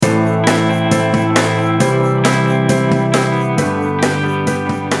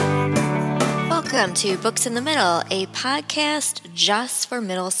Welcome to Books in the Middle, a podcast just for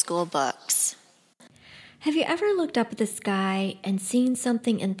middle school books. Have you ever looked up at the sky and seen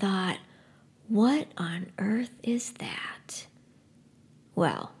something and thought, what on earth is that?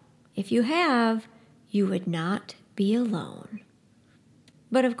 Well, if you have, you would not be alone.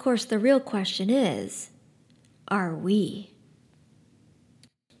 But of course, the real question is, are we?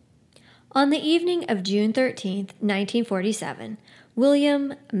 On the evening of June 13th, 1947,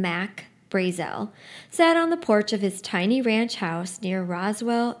 William Mack Brazell sat on the porch of his tiny ranch house near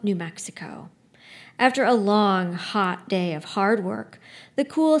Roswell, New Mexico. After a long, hot day of hard work, the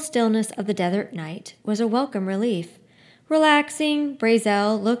cool stillness of the desert night was a welcome relief. Relaxing,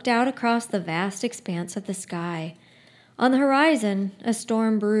 Brazell looked out across the vast expanse of the sky. On the horizon, a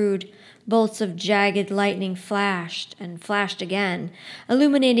storm brewed. Bolts of jagged lightning flashed and flashed again,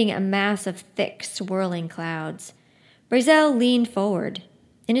 illuminating a mass of thick, swirling clouds. Brazell leaned forward.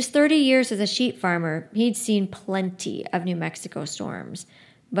 In his 30 years as a sheep farmer, he'd seen plenty of New Mexico storms,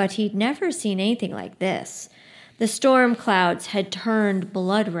 but he'd never seen anything like this. The storm clouds had turned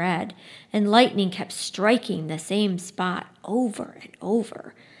blood red, and lightning kept striking the same spot over and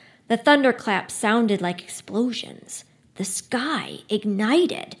over. The thunderclaps sounded like explosions. The sky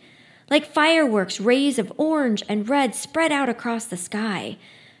ignited. Like fireworks, rays of orange and red spread out across the sky.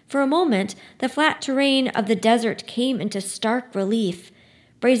 For a moment, the flat terrain of the desert came into stark relief.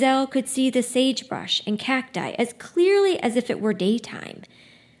 Brazell could see the sagebrush and cacti as clearly as if it were daytime.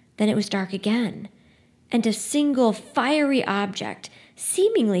 Then it was dark again, and a single fiery object,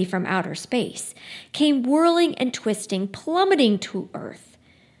 seemingly from outer space, came whirling and twisting, plummeting to earth.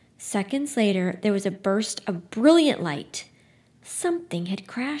 Seconds later, there was a burst of brilliant light. Something had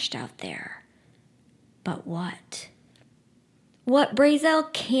crashed out there. But what? What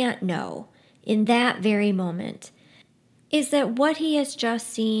Brazell can't know in that very moment is that what he has just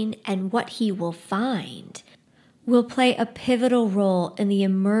seen and what he will find will play a pivotal role in the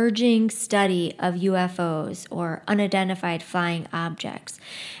emerging study of UFOs, or unidentified flying objects,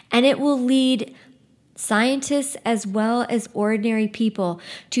 and it will lead scientists as well as ordinary people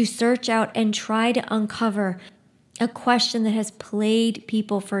to search out and try to uncover a question that has plagued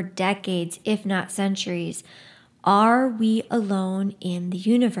people for decades, if not centuries. Are we alone in the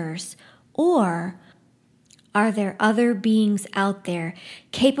universe, or are there other beings out there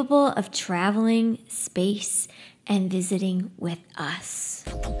capable of traveling space and visiting with us?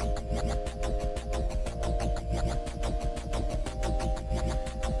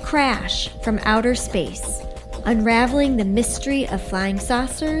 Crash from Outer Space: Unraveling the Mystery of Flying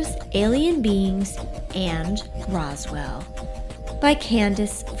Saucers, Alien Beings, and Roswell by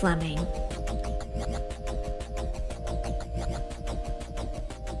Candace Fleming.